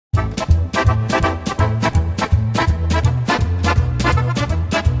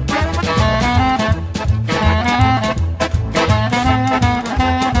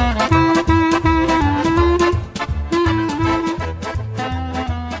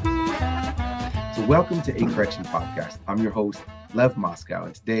Welcome to A Correction Podcast. I'm your host, Lev Moscow,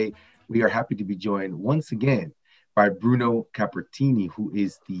 and today we are happy to be joined once again by Bruno Caprettini, who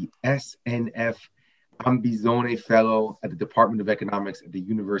is the SNF Ambizone Fellow at the Department of Economics at the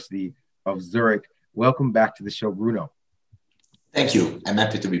University of Zurich. Welcome back to the show, Bruno. Thank you. I'm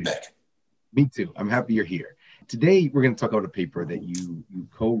happy to be back. Me too. I'm happy you're here. Today, we're going to talk about a paper that you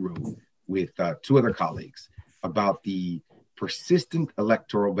co-wrote with two other colleagues about the persistent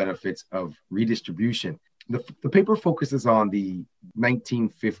electoral benefits of redistribution. The paper focuses on the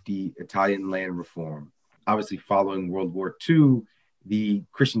 1950 Italian land reform. Obviously, following World War II, the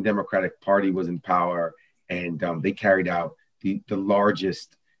Christian Democratic Party was in power, and they carried out the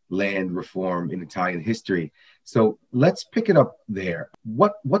largest land reform in Italian history. So let's pick it up there.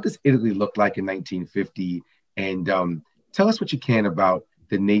 What does Italy look like in 1950? And tell us what you can about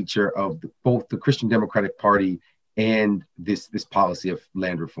the nature of both the Christian Democratic Party and this policy of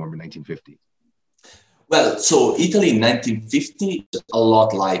land reform in 1950? Well, so Italy in 1950 is a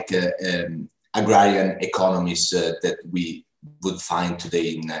lot like agrarian economies that we would find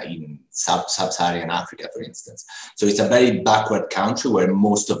today in sub-Saharan Africa, for instance. So it's a very backward country where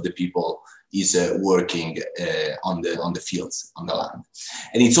most of the people is working on the fields, on the land.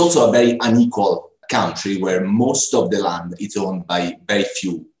 And it's also a very unequal country where most of the land is owned by very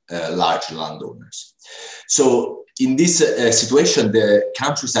few large landowners. So in this situation, the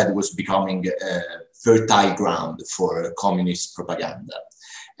countryside was becoming fertile ground for communist propaganda.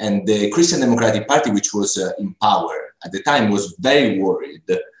 And the Christian Democratic Party, which was in power at the time, was very worried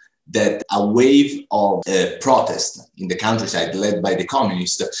that a wave of protest in the countryside led by the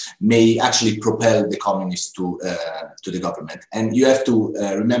communists may actually propel the communists to the government. And you have to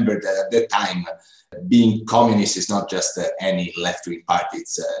remember that at that time, being communist is not just any left-wing party.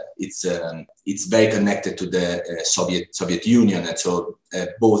 It's very connected to the Soviet Union, and so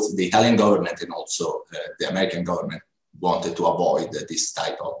both the Italian government and also the American government wanted to avoid this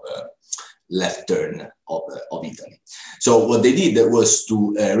type of left turn of Italy. So what they did was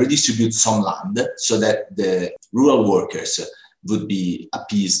to redistribute some land so that the rural workers would be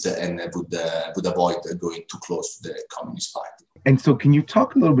appeased and would avoid going too close to the Communist Party. And so can you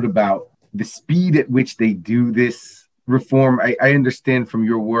talk a little bit about the speed at which they do this reform? I understand from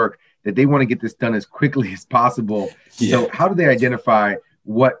your work that they want to get this done as quickly as possible. Yeah. So how do they identify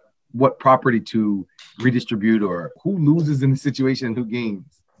what property to redistribute, or who loses in the situation and who gains?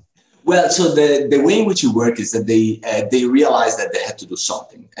 Well, so the way in which it works is that they realized that they had to do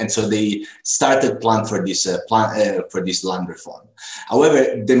something, and so they started plan for this land reform.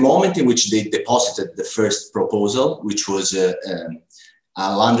 However, the moment in which they deposited the first proposal, which was a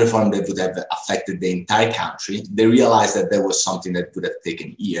land reform that would have affected the entire country, they realized that there was something that would have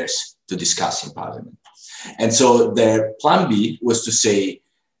taken years to discuss in Parliament. And so their plan B was to say,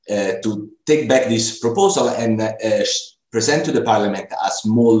 to take back this proposal and present to the Parliament a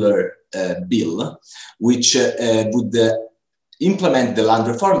smaller bill, which would implement the land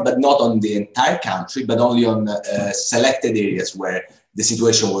reform, but not on the entire country, but only on selected areas where the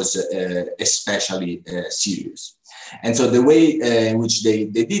situation was especially serious. And so the way in which they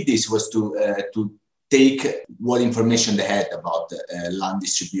did this was to take what information they had about land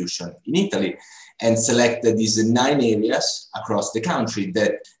distribution in Italy and select these 9 areas across the country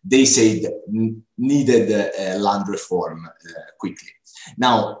that they said needed land reform quickly.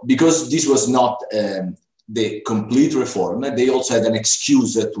 Now, because this was not the complete reform, they also had an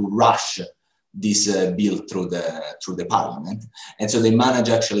excuse to rush this bill through the Parliament. And so they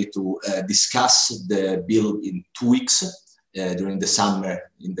managed actually to discuss the bill in 2 weeks during the summer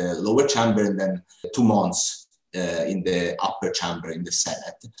in the lower chamber, and then 2 months in the upper chamber in the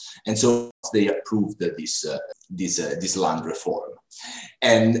Senate. And so they approved this land reform.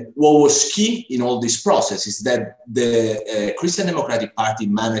 And what was key in all this process is that the Christian Democratic Party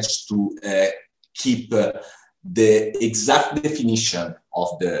managed to keep the exact definition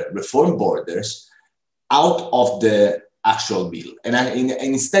of the reform borders out of the actual bill. And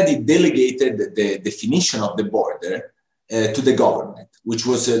instead it delegated the definition of the border to the government, which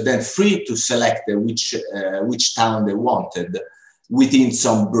was then free to select which town they wanted within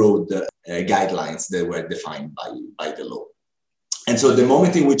some broad guidelines that were defined by the law. And so the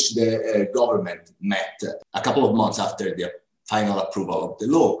moment in which the government met, a couple of months after the final approval of the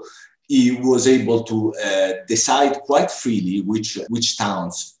law, he was able to decide quite freely which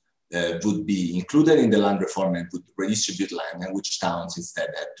towns would be included in the land reform and would redistribute land, and which towns instead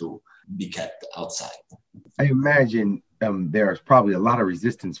had to be kept outside. I imagine there's probably a lot of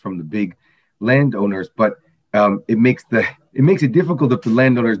resistance from the big landowners, but it makes it difficult if the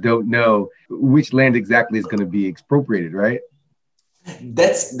landowners don't know which land exactly is going to be expropriated, right?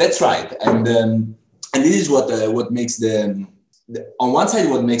 That's right, and this is what makes on one side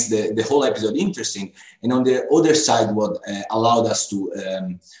what makes the whole episode interesting, and on the other side what allowed us to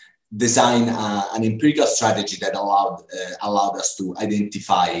design an empirical strategy that allowed us to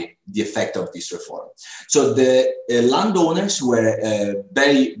identify the effect of this reform. So the landowners were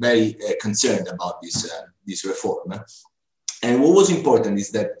very concerned about this reform, and what was important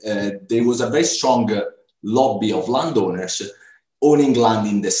is that there was a very strong lobby of landowners owning land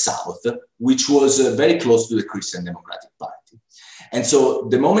in the south, which was very close to the Christian Democratic Party. And so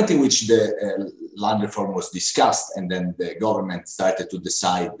the moment in which the land reform was discussed and then the government started to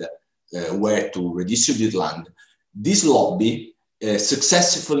decide where to redistribute land, this lobby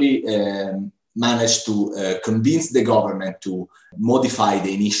successfully managed to convince the government to modify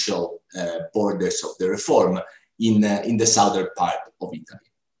the initial borders of the reform in the southern part of Italy.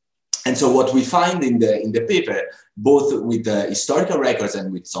 And so what we find in the paper, both with historical records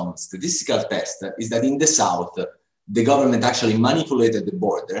and with some statistical tests, is that in the south, the government actually manipulated the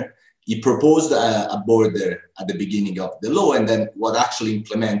border. It proposed a border at the beginning of the law, and then what actually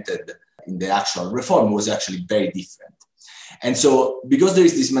implemented in the actual reform was actually very different. And so because there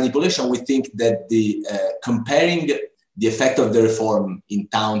is this manipulation, we think that comparing the effect of the reform in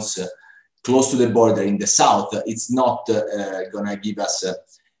towns close to the border in the south, it's not going to give us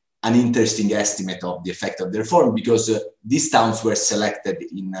an interesting estimate of the effect of the reform, because these towns were selected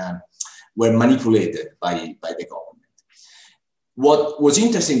were manipulated by the government. What was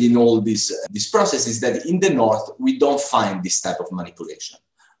interesting in all this process is that in the north, we don't find this type of manipulation,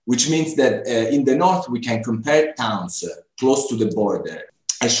 which means that in the north, we can compare towns close to the border.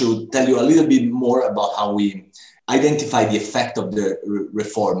 I should tell you a little bit more about how we identify the effect of the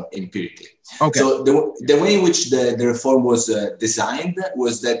reform empirically. Okay. So the way in which the reform was designed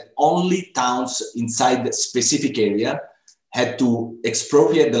was that only towns inside the specific area had to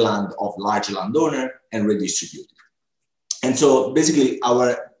expropriate the land of large landowner and redistribute it. And so basically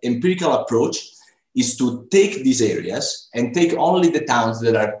our empirical approach is to take these areas and take only the towns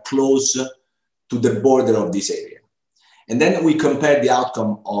that are close to the border of this area. And then we compare the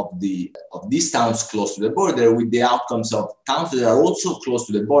outcome of these towns close to the border with the outcomes of towns that are also close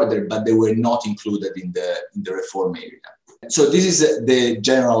to the border, but they were not included in the reform area. So this is the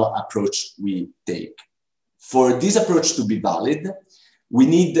general approach we take. For this approach to be valid, we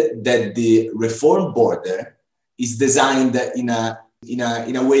need that the reform border is designed in a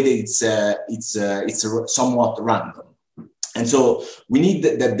way that it's somewhat random. And so we need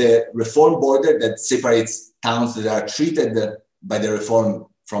that the reform border that separates towns that are treated by the reform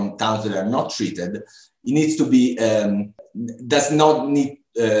from towns that are not treated, it needs to be, does not need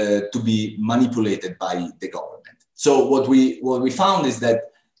to be manipulated by the government. So what we found is that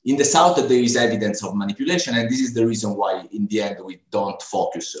in the south, there is evidence of manipulation. And this is the reason why in the end, we don't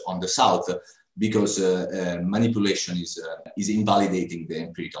focus on the south, because manipulation is invalidating the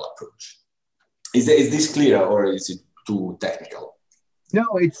empirical approach. Is this clear, or is it too technical? No,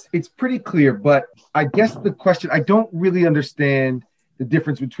 it's pretty clear, but I guess the question, I don't really understand the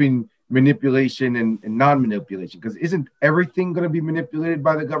difference between manipulation and non-manipulation, because isn't everything going to be manipulated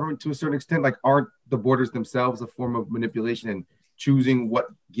by the government to a certain extent? Like, aren't the borders themselves a form of manipulation and choosing what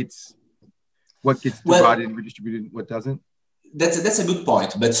gets divided and redistributed and what doesn't? That's a good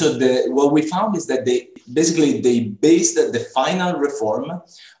point. But so what we found is that they based the final reform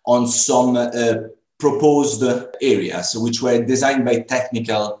on some proposed areas which were designed by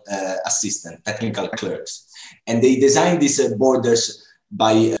technical technical clerks, and they designed these borders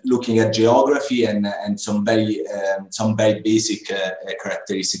by looking at geography and some very basic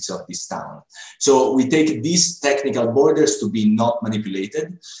characteristics of this town. So we take these technical borders to be not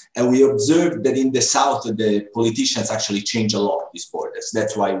manipulated, and we observed that in the south the politicians actually change a lot these borders.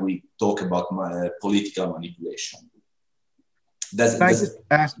 That's why we talk about political manipulation. Can I just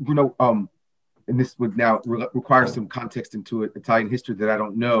ask, Bruno, and this would now require some context into Italian history that I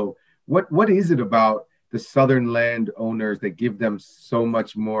don't know. What is it about the southern landowners that give them so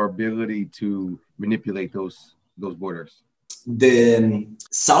much more ability to manipulate those borders? The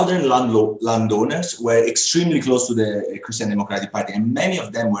southern landowners were extremely close to the Christian Democratic Party, and many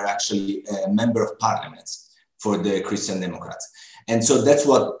of them were actually member of parliaments for the Christian Democrats. And so that's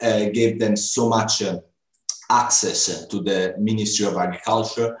what gave them so much access to the Ministry of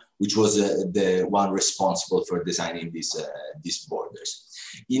Agriculture, which was the one responsible for designing these borders.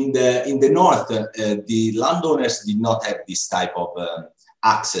 In the north, the landowners did not have this type of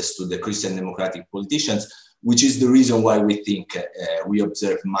access to the Christian Democratic politicians, which is the reason why we think we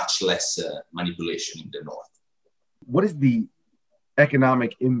observe much less manipulation in the north. What is the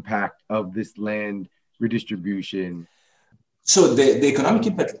economic impact of this land redistribution? So the economic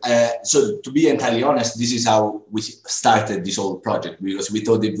impact, so to be entirely honest, this is how we started this whole project, because we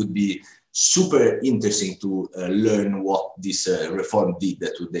thought it would be super interesting to learn what this reform did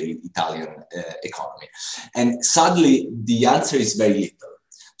to the Italian economy. And sadly, the answer is very little.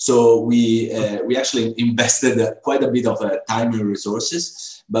 So we actually invested quite a bit of time and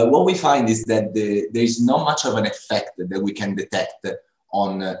resources, but what we find is that there is not much of an effect that we can detect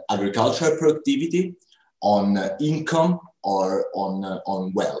on agricultural productivity, on income, or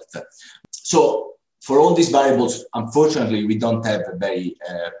on wealth. So for all these variables, unfortunately, we don't have very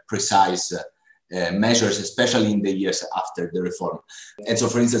precise measures, especially in the years after the reform. And so,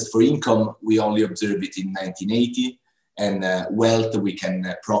 for instance, for income, we only observe it in 1980, and wealth, we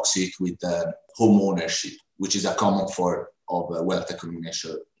can proxy it with home ownership, which is a common form of wealth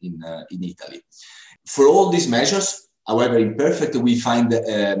accumulation in Italy. For all these measures, however imperfect, we find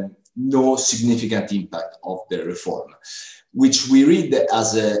no significant impact of the reform, which we read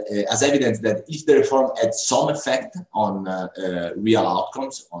as evidence that if the reform had some effect on real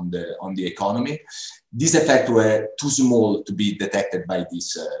outcomes on the economy, these effects were too small to be detected by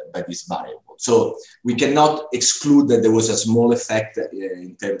this variable. So we cannot exclude that there was a small effect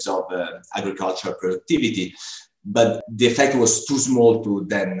in terms of agricultural productivity, but the effect was too small to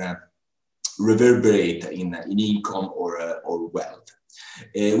then reverberate in income or wealth.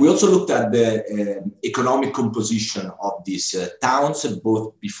 We also looked at the economic composition of these towns,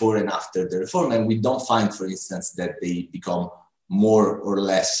 both before and after the reform, and we don't find, for instance, that they become more or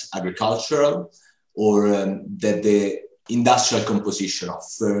less agricultural, or that the industrial composition of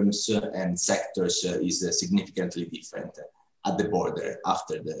firms and sectors is significantly different at the border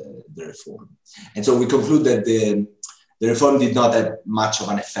after the reform. And so we conclude that the reform did not have much of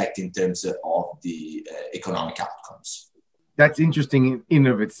an effect in terms of the economic outcomes. That's interesting in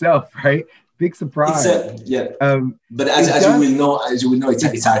of itself, right? Big surprise. Yeah. But as you will know,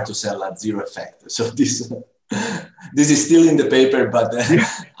 it's hard to sell at zero effect. So this is still in the paper, but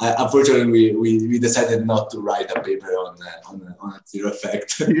unfortunately, we decided not to write a paper on a zero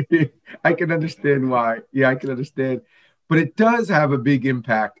effect. I can understand why. Yeah, I can understand. But it does have a big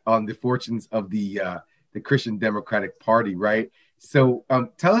impact on the fortunes of the Christian Democratic Party, right? So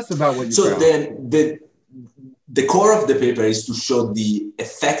tell us about what you found. So then the core of the paper is to show the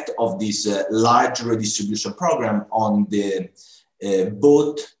effect of this large redistribution program on the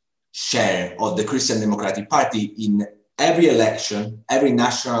vote share of the Christian Democratic Party in every election, every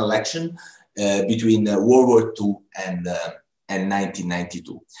national election between World War II and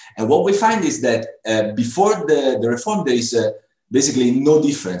 1992. And what we find is that before the reform, there is basically no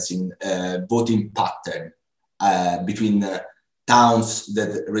difference in voting pattern between towns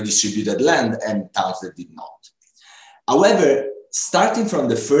that redistributed land and towns that did not. However, starting from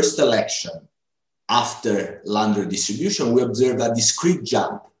the first election after land redistribution, we observed a discrete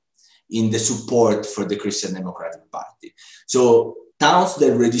jump in the support for the Christian Democratic Party. So towns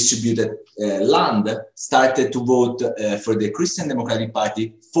that redistributed land started to vote for the Christian Democratic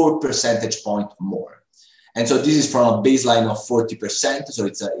Party 4 percentage points more. And so this is from a baseline of 40%. So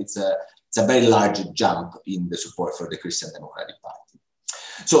it's a very large jump in the support for the Christian Democratic Party.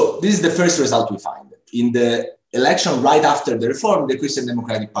 So this is the first result we find. In the election right after the reform, the Christian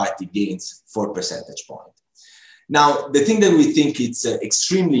Democratic Party gains 4 percentage points. Now, the thing that we think is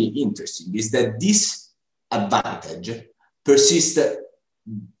extremely interesting is that this advantage persists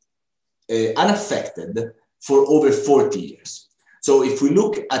unaffected for over 40 years. So if we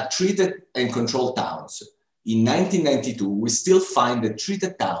look at treated and controlled towns, in 1992, we still find that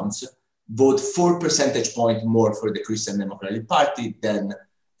treated towns vote 4 percentage points more for the Christian Democratic Party than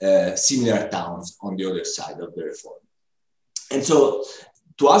similar towns on the other side of the reform. And so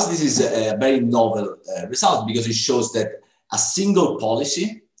to us, this is a very novel result, because it shows that a single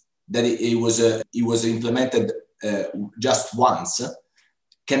policy that it was implemented just once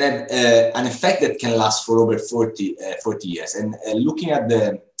can have an effect that can last for over 40 years. And looking at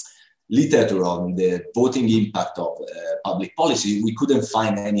the literature on the voting impact of public policy, we couldn't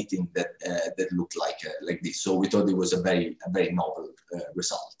find anything that looked like this. So we thought it was a very novel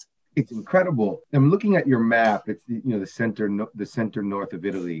result. It's incredible. I'm looking at your map. It's the center north of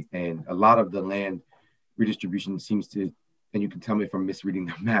Italy, and a lot of the land redistribution seems to, and you can tell me if I'm misreading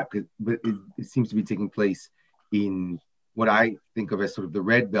the map, but it seems to be taking place in what I think of as sort of the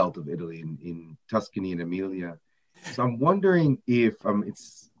red belt of Italy, in Tuscany and Emilia. So I'm wondering if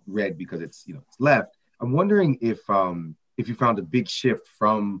it's red because it's it's left. I'm wondering if you found a big shift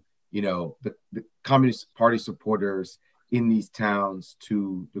from the Communist Party supporters in these towns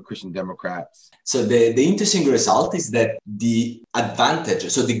to the Christian Democrats? So the interesting result is that the advantage,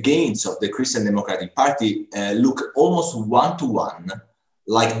 so the gains of the Christian Democratic Party look almost one-to-one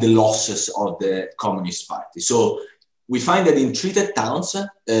like the losses of the Communist Party. So we find that in treated towns,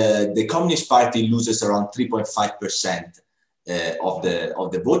 the Communist Party loses around 3.5% of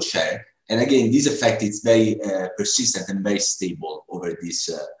the vote share. And again, this effect is very persistent and very stable over these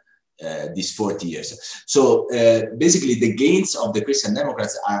 40 years. So basically, the gains of the Christian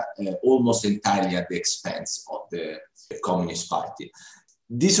Democrats are almost entirely at the expense of the Communist Party.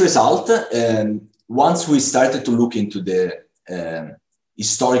 This result, once we started to look into the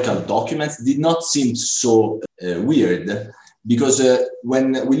historical documents, did not seem so weird, because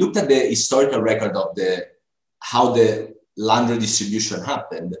when we looked at the historical record of how the land redistribution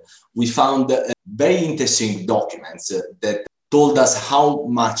happened, we found very interesting documents that told us how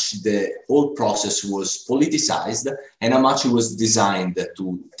much the whole process was politicized and how much it was designed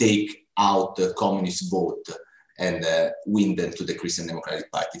to take out the communist vote and win them to the Christian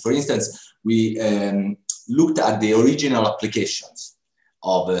Democratic Party. For instance, we looked at the original applications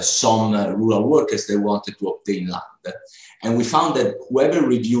of some rural workers that wanted to obtain land. And we found that whoever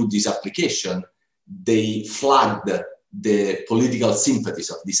reviewed this application, they flagged the political sympathies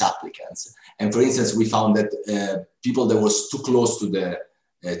of these applicants. And for instance, we found that people that was too close to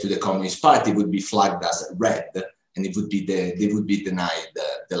the Communist Party would be flagged as red, and they would be denied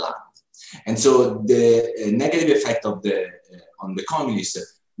the land. And so the negative effect of on the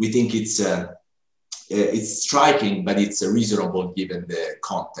communists, we think it's striking, but it's reasonable given the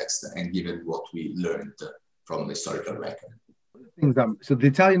context and given what we learned from the historical record. So the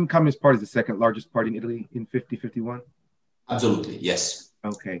Italian Communist Party is the second largest party in Italy in 50-51? Absolutely, yes.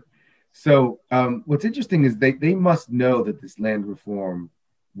 Okay. So what's interesting is they must know that this land reform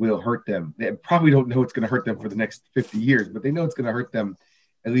will hurt them. They probably don't know it's going to hurt them for the next 50 years, but they know it's going to hurt them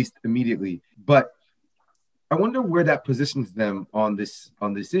at least immediately. But I wonder where that positions them on this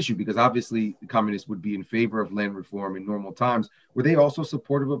issue, because obviously the communists would be in favor of land reform in normal times. Were they also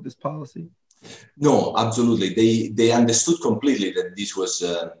supportive of this policy? No, absolutely. They understood completely that this was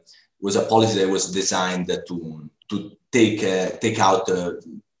a policy that was designed to take out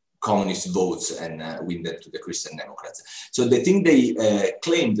communist votes and win them to the Christian Democrats. So the thing they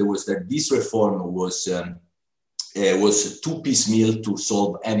claimed was that this reform was too piecemeal to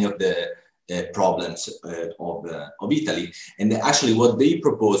solve any of the problems of Italy. And actually what they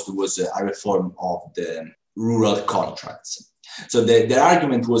proposed was a reform of the rural contracts. So their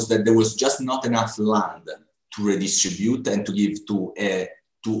argument was that there was just not enough land to redistribute and to give to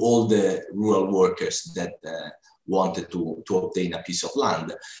all the rural workers that wanted to obtain a piece of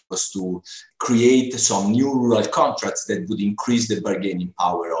land. Was to create some new rural contracts that would increase the bargaining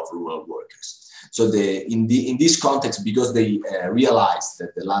power of rural workers. So in this context, because they realized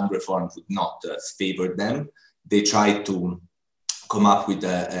that the land reform would not favor them, they tried to come up with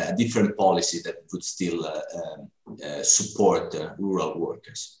a different policy that would still support rural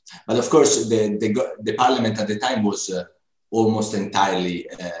workers. But of course, the parliament at the time was almost entirely,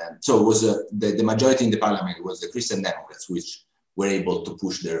 so it was the majority in the parliament was the Christian Democrats, which were able to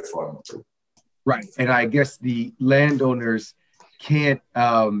push the reform through. Right, and I guess the landowners can't,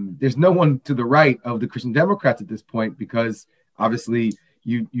 there's no one to the right of the Christian Democrats at this point, because obviously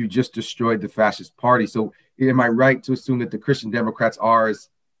you just destroyed the fascist party. So am I right to assume that the Christian Democrats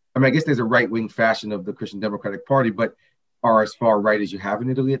I guess there's a right-wing fashion of the Christian Democratic Party, but are as far right as you have in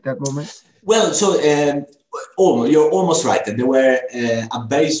Italy at that moment? Well, so you're almost right. There were a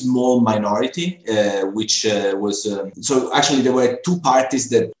very small minority, which was so actually there were two parties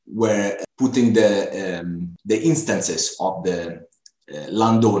that were putting the instances of the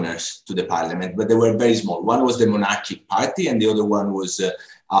landowners to the parliament, but they were very small. One was the monarchic party, and the other one was a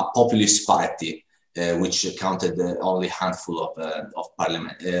populist party, which counted only a handful of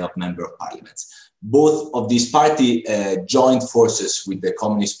member of parliaments. Both of these parties joined forces with the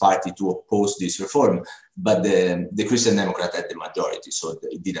Communist Party to oppose this reform, but the Christian Democrat had the majority, so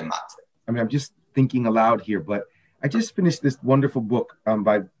it didn't matter. I mean, I'm just thinking aloud here, but I just finished this wonderful book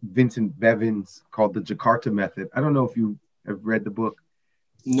by Vincent Bevins called The Jakarta Method. I don't know if you have read the book.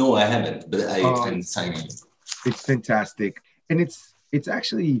 No, I haven't, but I'm signing it. It's fantastic. And it's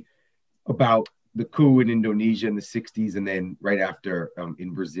actually about the coup in Indonesia in the 60s, and then right after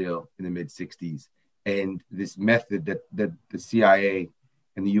in Brazil in the mid 60s. And this method that the CIA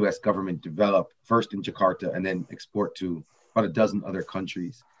and the US government developed first in Jakarta and then export to about a dozen other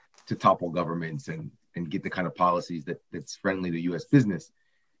countries to topple governments and get the kind of policies that's friendly to US business.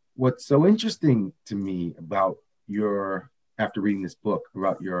 What's so interesting to me about after reading this book,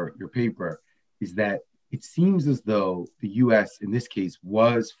 about your paper, is that it seems as though the US in this case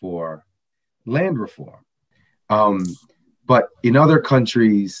was for land reform. But in other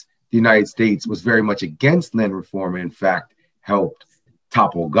countries, the United States was very much against land reform and in fact helped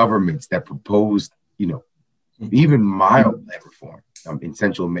topple governments that proposed, even mild land reform in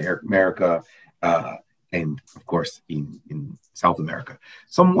Central America and of course in South America.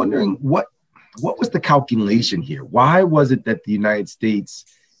 So I'm wondering what was the calculation here? Why was it that the United States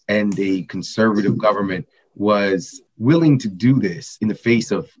and a conservative government was willing to do this in the face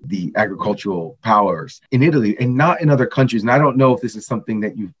of the agricultural powers in Italy and not in other countries? And I don't know if this is something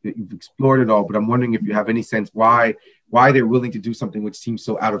that you've explored at all, but I'm wondering if you have any sense why they're willing to do something which seems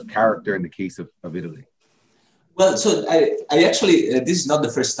so out of character in the case of Italy. Well, so I actually, this is not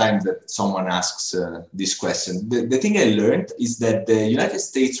the first time that someone asks this question. The thing I learned is that the United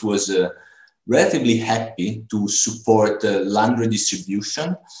States was relatively happy to support land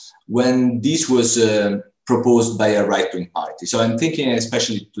redistribution when this was proposed by a right-wing party. So I'm thinking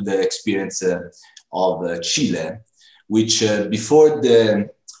especially to the experience of Chile, which before the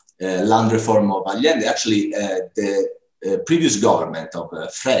land reform of Allende, actually the previous government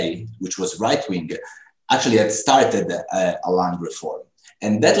of Frei, which was right-wing, actually had started a land reform.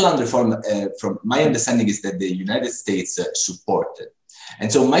 And that land reform, from my understanding, is that the United States supported. And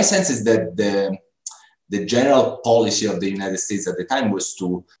so my sense is that the general policy of the United States at the time was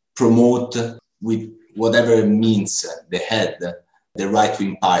to promote with whatever means they had the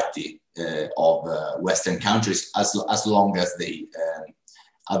right-wing party of Western countries as long as they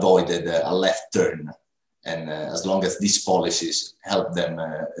avoided a left turn and as long as these policies helped them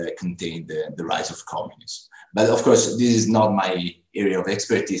contain the rise of communism. But of course, this is not my area of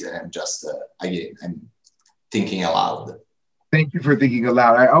expertise, and I'm just, again, I'm thinking aloud. Thank you for thinking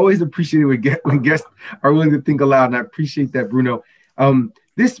aloud. I always appreciate it when guests are willing to think aloud, and I appreciate that, Bruno.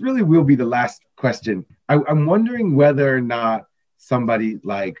 This really will be the last question. I'm wondering whether or not somebody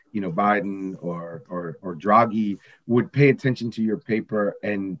like Biden or Draghi would pay attention to your paper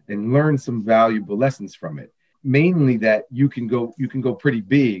and learn some valuable lessons from it. Mainly that you can go pretty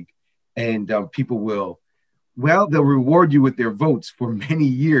big, and people they'll reward you with their votes for many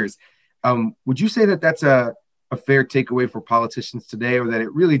years. Would you say that that's a fair takeaway for politicians today, or that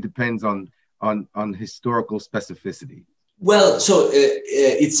it really depends on historical specificity? Well, so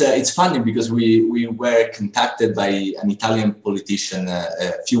it's funny because we were contacted by an Italian politician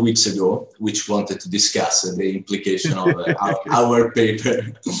a few weeks ago, which wanted to discuss the implication of our paper.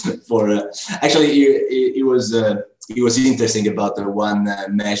 For actually, it was interesting about one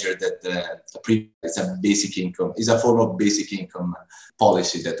measure that it's a basic income, is a form of basic income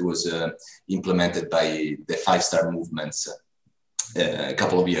policy that was implemented by the five-star movements a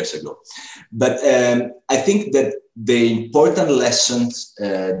couple of years ago. But I think that the important lessons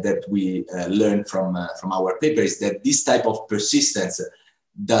that we learned from our paper is that this type of persistence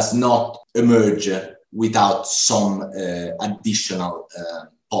does not emerge without some additional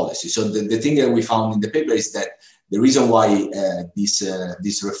policy. So the thing that we found in the paper is that the reason why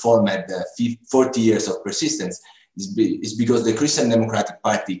this reform had 40 years of persistence is because the Christian Democratic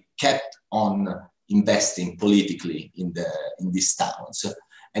Party kept on investing politically in these towns.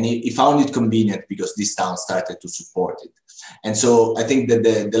 And he found it convenient because these towns started to support it. And so I think that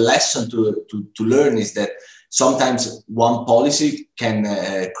the lesson to learn is that sometimes one policy can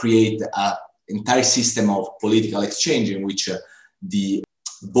create an entire system of political exchange in which the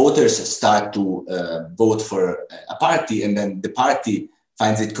voters start to vote for a party, and then the party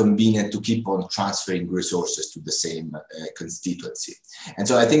finds it convenient to keep on transferring resources to the same constituency. And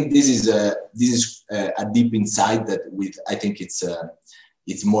so I think this is a deep insight that I think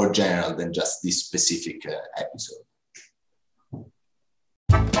it's more general than just this specific episode.